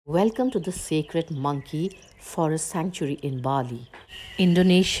Welcome to the Sacred Monkey Forest Sanctuary in Bali,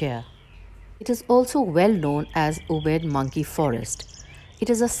 Indonesia. It is also well known as Ubud Monkey Forest. It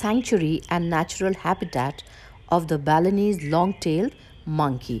is a sanctuary and natural habitat of the Balinese long-tailed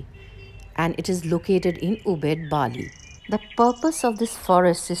monkey, and it is located in Ubud, Bali. The purpose of this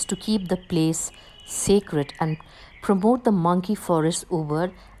forest is to keep the place sacred and promote the monkey forest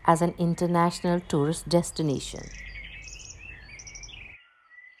Ubud as an international tourist destination.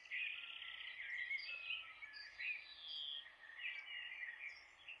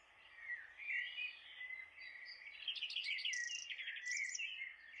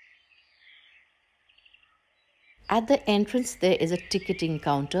 At the entrance, there is a ticketing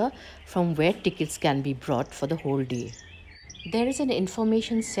counter from where tickets can be bought for the whole day. There is an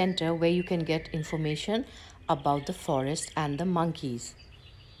information center where you can get information about the forest and the monkeys.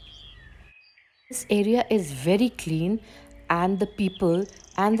 This area is very clean, and the people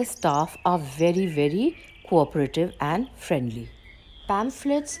and the staff are very cooperative and friendly.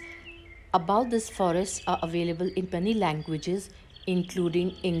 Pamphlets about this forest are available in many languages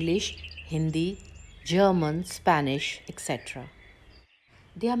including English, Hindi, German, Spanish, etc.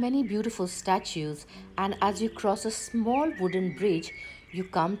 There are many beautiful statues, and as you cross a small wooden bridge, you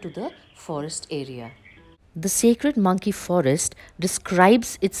come to the forest area. The Sacred Monkey Forest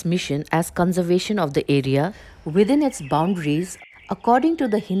describes its mission as conservation of the area within its boundaries according to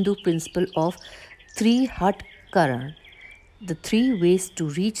the Hindu principle of Tri Hata Karana, the three ways to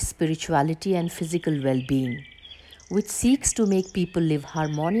reach spirituality and physical well-being, which seeks to make people live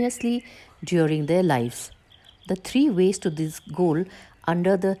harmoniously during their lives. The three ways to this goal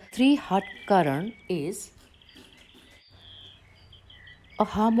under the Tri Hata Karana is a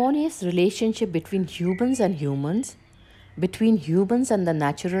harmonious relationship between humans and the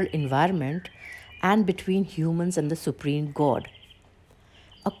natural environment, and between humans and the Supreme God.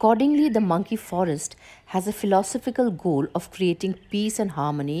 Accordingly, the monkey forest has a philosophical goal of creating peace and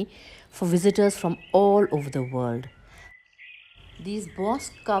harmony for visitors from all over the world. These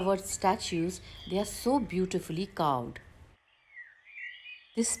moss-covered statues, they are so beautifully carved.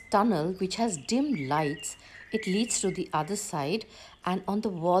 This tunnel, which has dim lights, it leads to the other side, and on the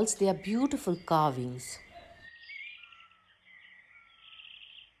walls there are beautiful carvings.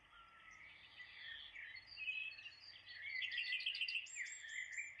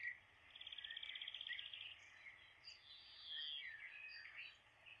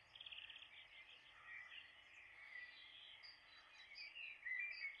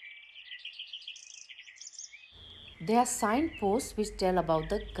 There are signposts which tell about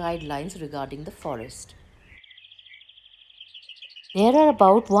the guidelines regarding the forest. There are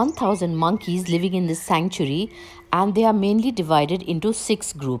about 1000 monkeys living in this sanctuary, and they are mainly divided into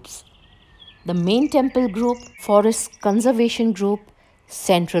 6 groups. The main temple group, forest conservation group,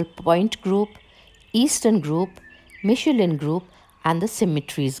 central point group, eastern group, Michelin group, and the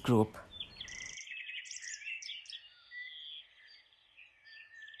cemeteries group.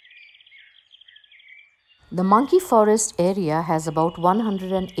 The monkey forest area has about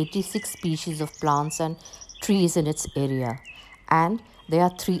 186 species of plants and trees in its area, and there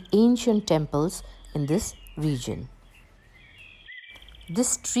are 3 ancient temples in this region.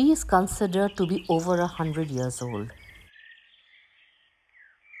 This tree is considered to be over 100 years old.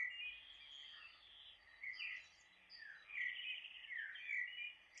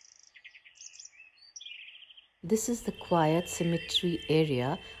 This is the quiet cemetery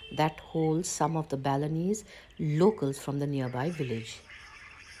area that holds some of the Balinese locals from the nearby village.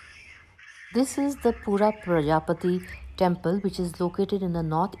 This is the Pura Prajapati temple, which is located in the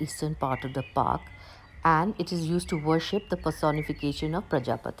northeastern part of the park, and it is used to worship the personification of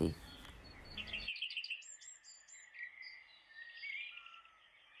Prajapati.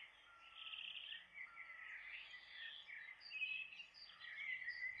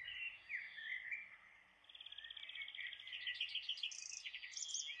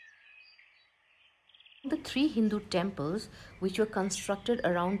 The 3 Hindu temples, which were constructed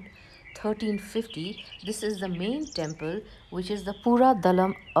around 1350, this is the main temple, which is the Pura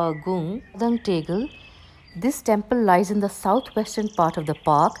Dalam Agung Padangtegal. This temple lies in the southwestern part of the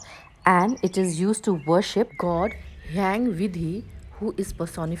park, and it is used to worship God Yang Vidhi, who is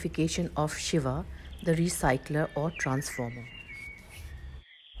personification of Shiva, the recycler or transformer.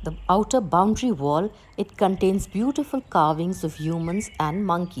 The outer boundary wall, it contains beautiful carvings of humans and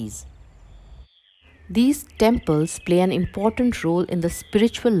monkeys. These temples play an important role in the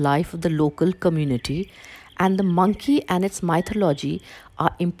spiritual life of the local community, and the monkey and its mythology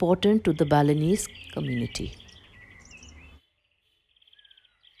are important to the Balinese community.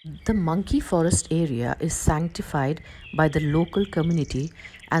 The monkey forest area is sanctified by the local community,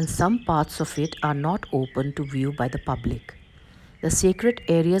 and some parts of it are not open to view by the public. The sacred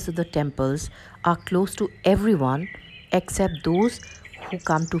areas of the temples are closed to everyone except those who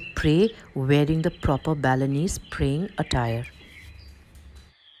come to pray wearing the proper Balinese praying attire.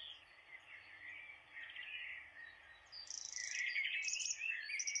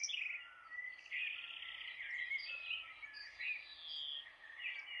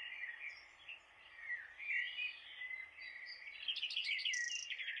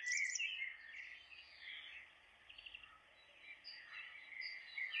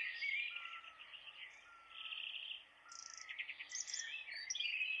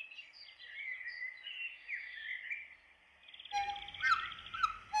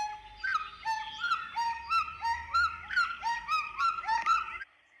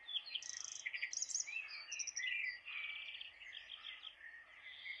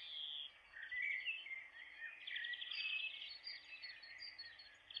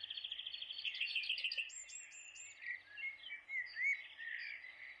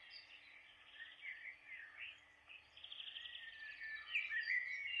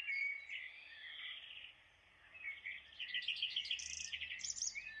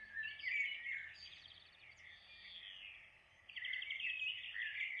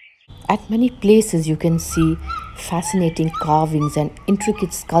 At many places, you can see fascinating carvings and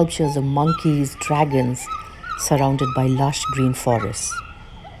intricate sculptures of monkeys, dragons, surrounded by lush green forests,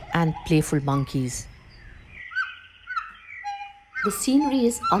 and playful monkeys. The scenery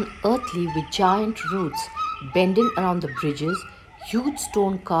is unearthly with giant roots bending around the bridges, huge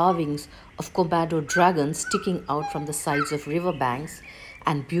stone carvings of Komodo dragons sticking out from the sides of riverbanks,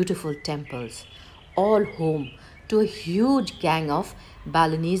 and beautiful temples, all home to a huge gang of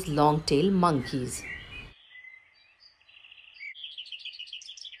Balinese long-tailed monkeys.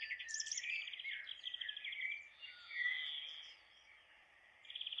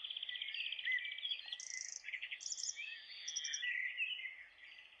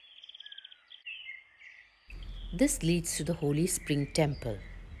 This leads to the Holy Spring Temple.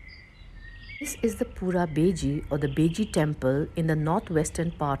 This is the Pura Beji or the Beji temple in the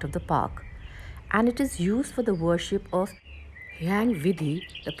northwestern part of the park, and it is used for the worship of Hyang Vidhi,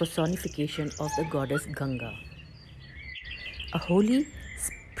 the personification of the goddess Ganga. A holy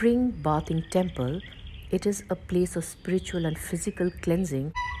spring bathing temple, it is a place of spiritual and physical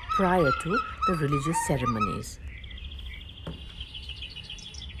cleansing prior to the religious ceremonies.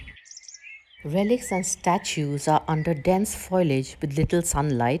 Relics and statues are under dense foliage with little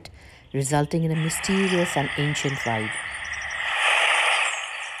sunlight, resulting in a mysterious and ancient vibe.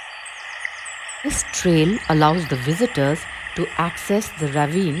 This trail allows the visitors to access the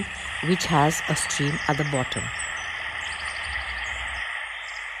ravine, which has a stream at the bottom.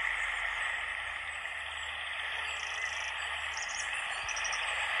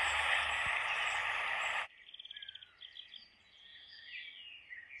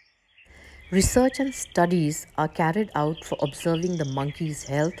 Research and studies are carried out for observing the monkeys'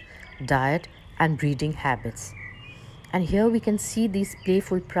 health, diet, and breeding habits. And here we can see these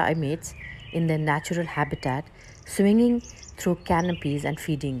playful primates in their natural habitat, swinging through canopies and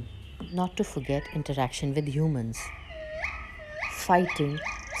feeding. Not to forget interaction with humans, fighting,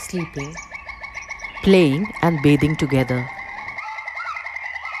 sleeping, playing, and bathing together.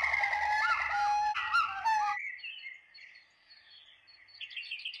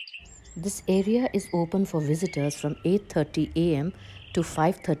 This area is open for visitors from 8:30 a.m. to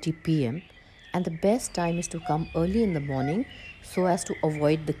 5:30 p.m. and the best time is to come early in the morning so as to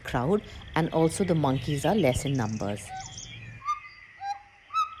avoid the crowd, and also the monkeys are less in numbers.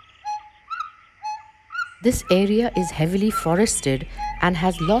 This area is heavily forested and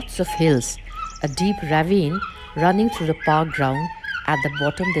has lots of hills, a deep ravine running through the park ground. At the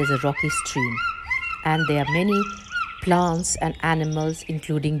bottom there is a rocky stream, and there are many plants and animals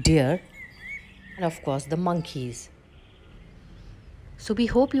including deer and of course the monkeys. So we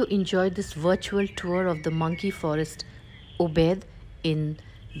hope you enjoyed this virtual tour of the monkey forest Ubud in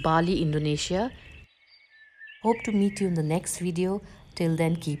Bali, Indonesia. Hope to meet you in the next video. Till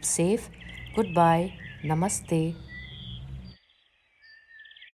then, keep safe. Goodbye. Namaste.